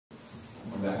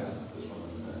come back to this one in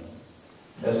a minute.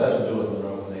 This has to do with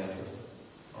Monroe finances.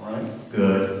 All right?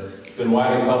 Good. It's been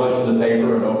widely published in the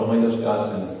paper and openly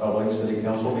discussed in public city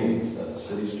council meetings that the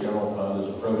city's general fund is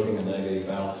approaching a negative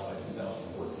balance by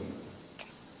 2014.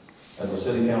 As a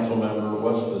city council member,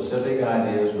 what specific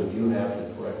ideas would you have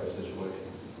to correct the situation?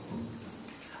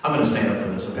 I'm going to stand up for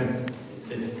this, okay?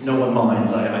 If no one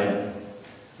minds, I'm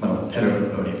going to head over the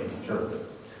podium. Sure.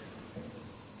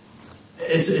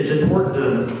 It's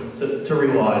important to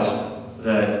realize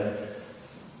that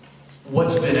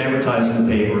what's been advertised in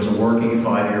the paper is a working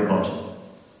 5-year budget.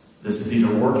 These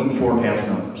are working forecast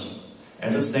numbers.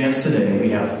 As it stands today, we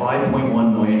have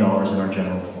 $5.1 million in our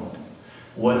general fund.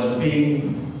 What's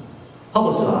being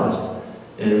publicized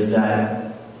is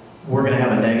that we're going to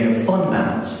have a negative fund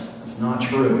balance. It's not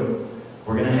true.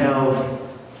 We're going to have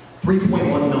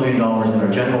 $3.1 million in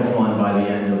our general fund by the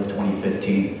end of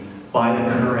 2015 by the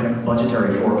current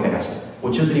budgetary forecast,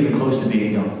 which isn't even close to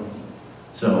being done.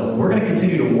 So we're going to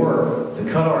continue to work to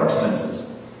cut our expenses,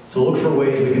 to look for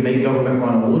ways we can make government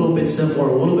run a little bit simpler,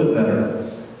 a little bit better,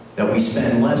 that we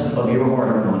spend less of your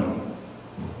hard-earned money.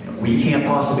 We can't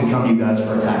possibly come to you guys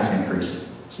for a tax increase.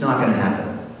 It's not going to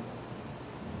happen.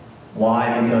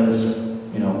 Why? Because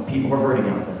people are hurting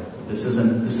out there. This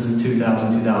isn't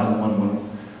 2001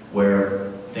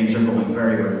 where things are going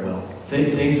very, very well.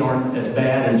 Things aren't as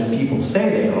bad as people say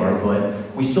they are, but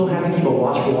we still have to keep a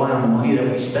watchful eye on the money that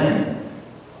we spend.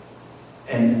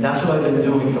 And that's what I've been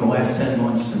doing for the last 10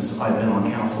 months since I've been on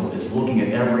council, is looking at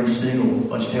every single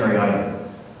budgetary item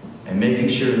and making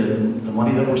sure that the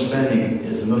money that we're spending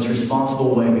is the most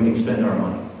responsible way we can spend our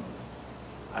money.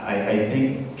 I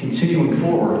think continuing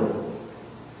forward,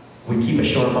 we keep a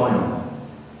sharp eye on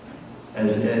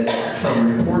that. From a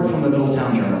report from the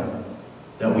Middletown Journal,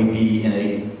 that we'd be in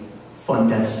a fund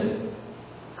deficit.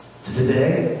 To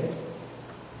today,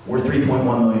 we're $3.1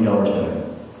 million better.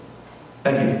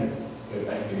 Thank you. Good,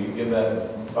 thank you. You can give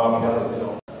that Bob Kelley if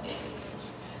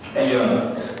you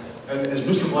don't. As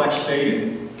Mr. Black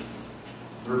stated,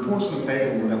 the reports in the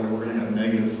paper were that we were going to have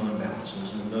negative fund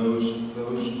balances, and those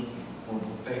were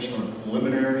based on a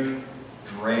preliminary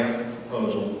draft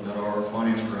proposal that our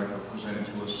finance director presented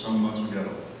to us some months ago.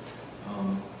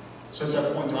 Since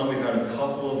that point in time, we've had a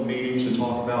couple of meetings to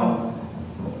talk about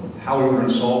how we were going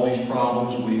to solve these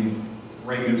problems. We've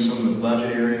reined in some of the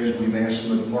budget areas. We've asked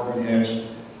some of the department heads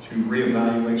to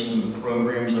reevaluate some of the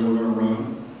programs that we're going to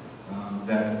run,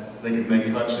 that they could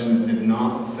make cuts in that did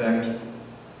not affect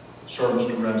service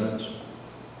to residents.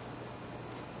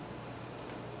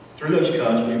 Through those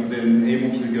cuts, we've been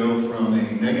able to go from a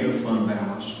negative fund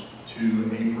balance to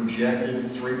a projected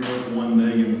 $3.1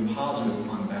 million positive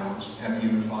fund balance at the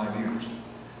end of 5 years.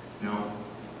 Now,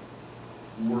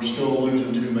 we're still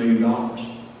losing $2 million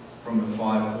from the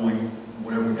 5 point,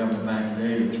 whatever we have in the bank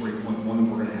today, to 3.1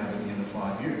 we're going to have at the end of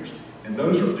 5 years. And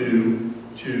those are due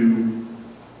to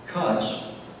cuts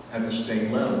at the state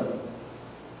level,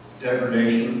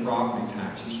 degradation of property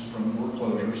taxes from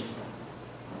foreclosures,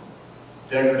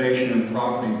 degradation in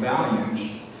property values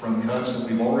from cuts that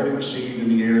we've already received in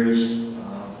the areas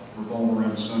revolving around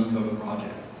the Suncoast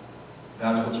project.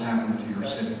 That's what's happening to your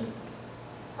city.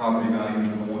 Property values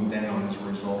are going down as a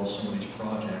result of some of these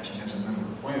projects. And as a member of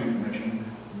the Planning Commission,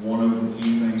 one of the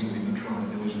key things that we've been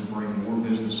trying to do is to bring more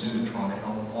business in and try to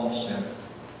help offset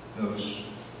those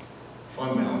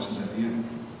fund balances at the end.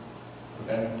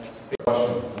 Okay. Good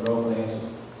question. Monroe finances.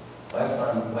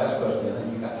 Last question. I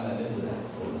think you got kind of into that a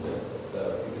little bit, but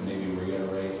if you can maybe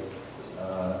reiterate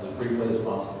as briefly as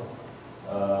possible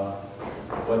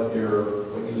what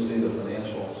you see the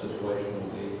financial situation will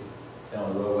be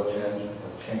down the road. What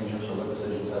changes or what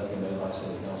decisions have been made by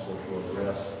City Council to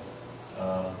address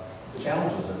the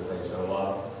challenges that they face. There are a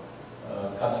lot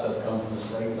of cuts that come from the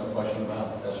state, no question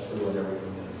about it. That's true in every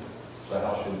community. So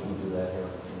how should we do that here?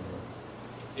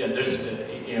 Yeah, there's,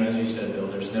 as you said, Bill,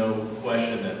 there's no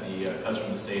question that the cuts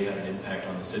from the state have an impact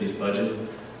on the city's budget.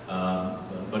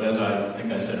 But as I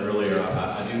think I said earlier,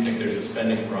 I do think there's a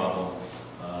spending problem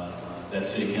that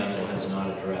City Council has not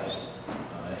addressed.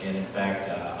 And in fact,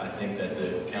 I think that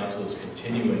the council is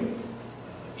continuing,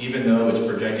 even though it's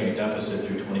projecting a deficit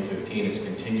through 2015, it's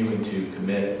continuing to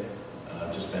commit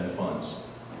to spend funds.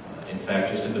 In fact,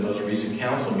 just at the most recent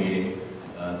council meeting,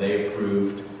 they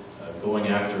approved going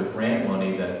after grant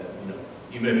money that,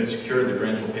 even if it's secured, the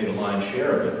grants will pay the lion's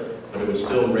share of it, but it would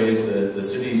still raise the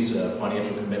city's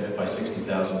financial commitment by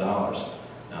 $60,000.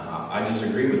 I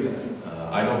disagree with that.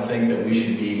 I don't think that we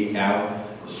should be out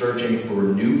searching for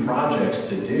new projects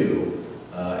to do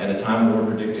at a time when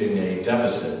we're predicting a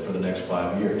deficit for the next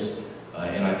 5 years.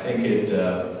 And I think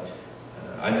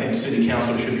I think city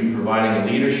council should be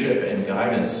providing leadership and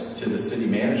guidance to the city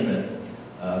management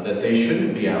that they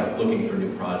shouldn't be out looking for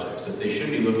new projects, that they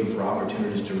should be looking for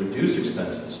opportunities to reduce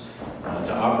expenses,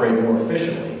 to operate more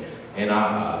efficiently.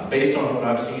 And based on what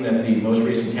I've seen at the most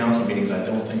recent council meetings, I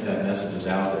don't think that message is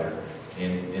out there.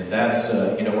 And that's,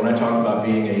 when I talk about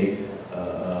being a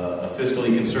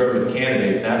fiscally conservative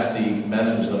candidate, that's the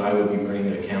message that I would be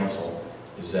bringing to council,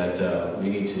 is that we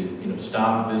need to,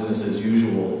 stop business as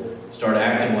usual, start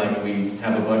acting like we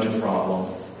have a budget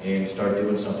problem, and start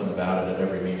doing something about it at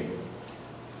every meeting.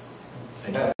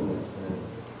 Thank you.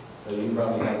 So you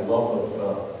probably have a wealth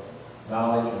of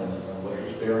knowledge and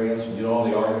experience, and all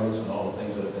the arguments and all the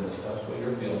things that have been discussed. What are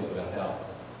your feelings about how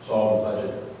to solve a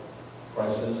budget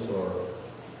crisis or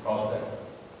prospect?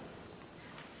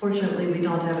 Fortunately, we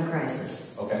don't have a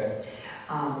crisis. Okay.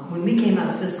 When we came out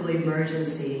of fiscal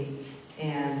emergency,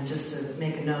 and just to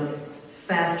make a note,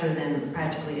 faster than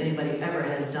practically anybody ever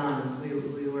has done,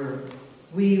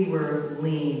 we were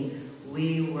lean.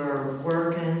 We were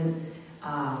working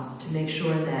to make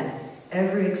sure that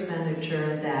every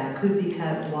expenditure that could be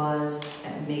cut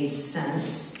that made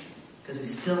sense, because we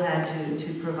still had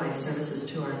to provide services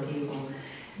to our people,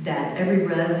 that every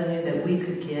revenue that we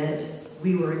could get,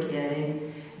 we were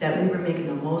getting, that we were making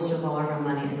the most of all of our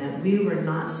money, and that we were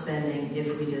not spending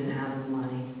if we didn't have the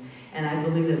money. And I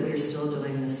believe that we're still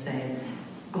doing the same.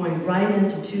 Going right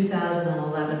into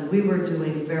 2011, we were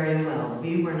doing very well.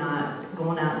 We were not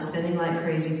going out spending like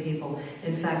crazy people.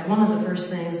 In fact, one of the first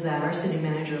things that our city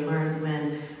manager learned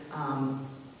when,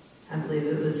 I believe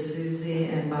it was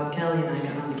Suzi and Bob Kelley and I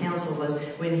got on the council, was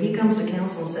when he comes to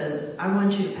council and says, I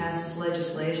want you to pass this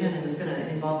legislation and it's going to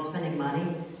involve spending money,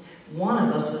 one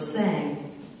of us was saying,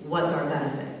 what's our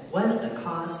benefit? What's the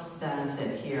cost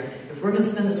benefit here? If we're going to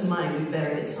spend this money, we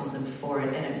better get something for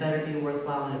it, and it better be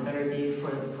worthwhile, and it better be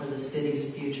for the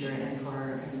city's future and for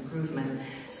our improvement.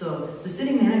 So the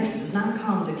city manager does not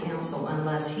come to council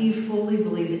unless he fully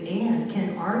believes and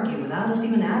can argue without us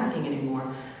even asking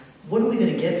anymore, what are we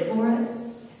going to get for it?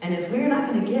 And if we're not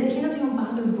going to get it, he doesn't even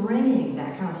bother bringing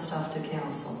that kind of stuff to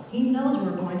council. He knows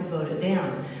we're going to vote it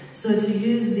down. So to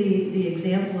use the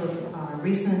example of our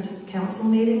recent council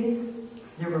meeting,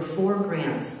 there were 4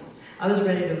 grants. I was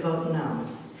ready to vote no.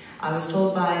 I was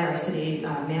told by our city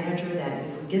manager that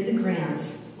if we get the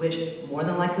grants, which more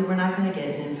than likely we're not going to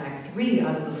get, and in fact 3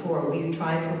 out of the 4 we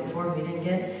tried for before we didn't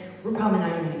get, we're probably not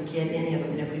even going to get any of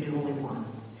them if we do only 1.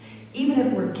 Even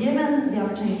if we're given the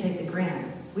opportunity to take the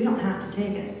grant, we don't have to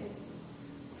take it.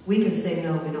 We can say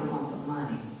no, we don't want the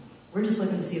money. We're just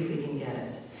looking to see if we can get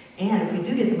it. And if we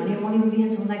do get the money, it won't even be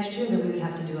until next year that we would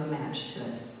have to do a match to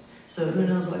it. So who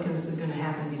knows what's going to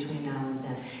happen between now and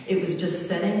then. It was just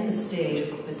setting the stage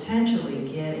for potentially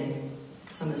getting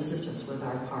some assistance with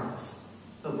our parks,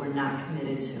 but we're not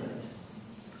committed to it.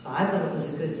 So I thought it was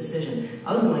a good decision.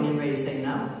 I was going in ready to say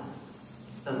no,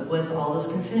 but with all those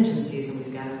contingencies, and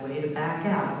we've got a way to back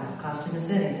out without costing us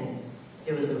anything,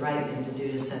 it was the right thing to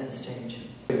do to set the stage.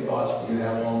 Any thoughts do you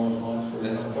have along those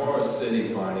lines? As far as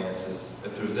city finances,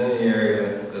 if there's any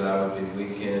area that I would be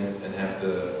weak in and have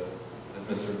to,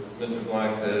 as Mr.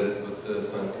 Black said with the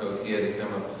Sun Code, he had to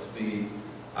come up to speed,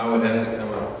 I would have to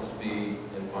come up to speed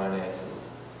in finances.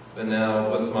 But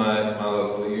now with my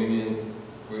local union,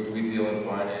 we deal in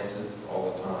finances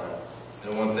all the time.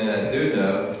 And one thing I do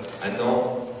know, I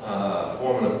don't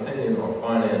form an opinion on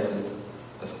finances,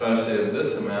 especially of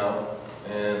this amount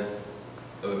and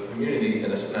of a community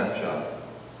in a snapshot.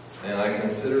 And I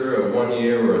consider a 1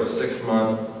 year or a 6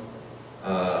 month,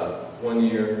 1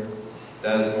 year,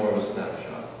 that is more of a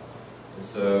snapshot. And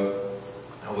so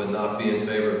I would not be in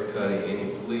favor of cutting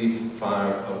any police,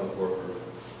 fire, public workers,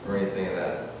 or anything of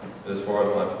that. But as far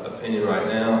as my opinion right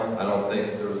now, I don't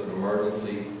think there was an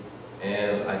emergency,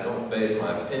 and I don't base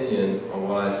my opinion on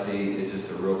what I see is just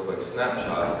a real quick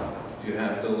snapshot. You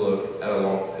have to look at a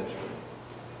long picture.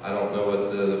 I don't know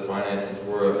what the finances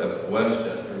were of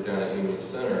Westchester down at Union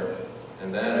Center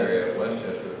in that area of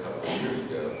Westchester a couple of years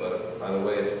ago, but by the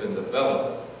way it's been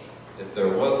developed, if there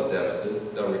was a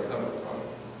deficit, they'll recover from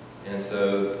it. And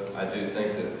so I do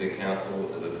think that the council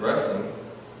is addressing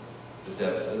the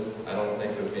deficit. I don't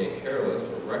think they're being careless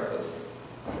or reckless.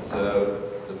 And so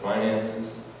the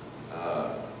finances,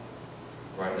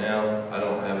 right now, I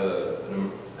don't have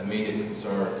an immediate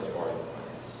concern as far as the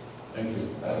finances. Thank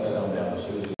you. As I come down to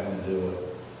Suzi, I'm going to do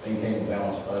maintain a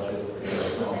balanced budget. We're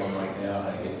a problem right now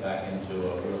and get back into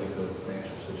a really good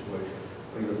financial situation.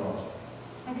 What are your thoughts?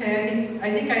 Okay,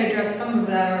 I think I addressed some of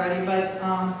that already, but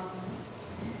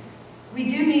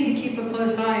we do need to keep a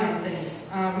close eye on things.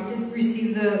 We did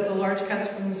receive the large cuts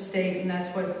from the state, and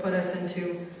that's what put us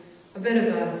into a bit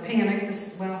of a panic.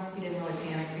 Well, we didn't really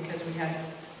panic because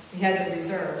we had the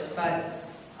reserves, but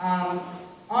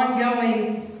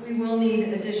ongoing, we will need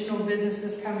additional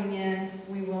businesses coming in.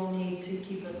 We will need to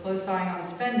keep a close eye on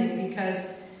spending because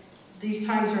these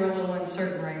times are a little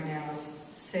uncertain right now,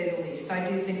 to say the least. I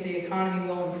do think the economy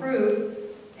will improve,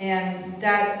 and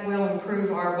that will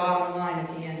improve our bottom line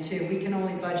at the end too. We can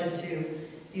only budget to,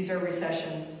 these are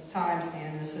recession times,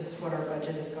 and this is what our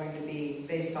budget is going to be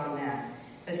based on that.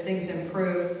 As things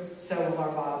improve, so will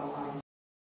our bottom line.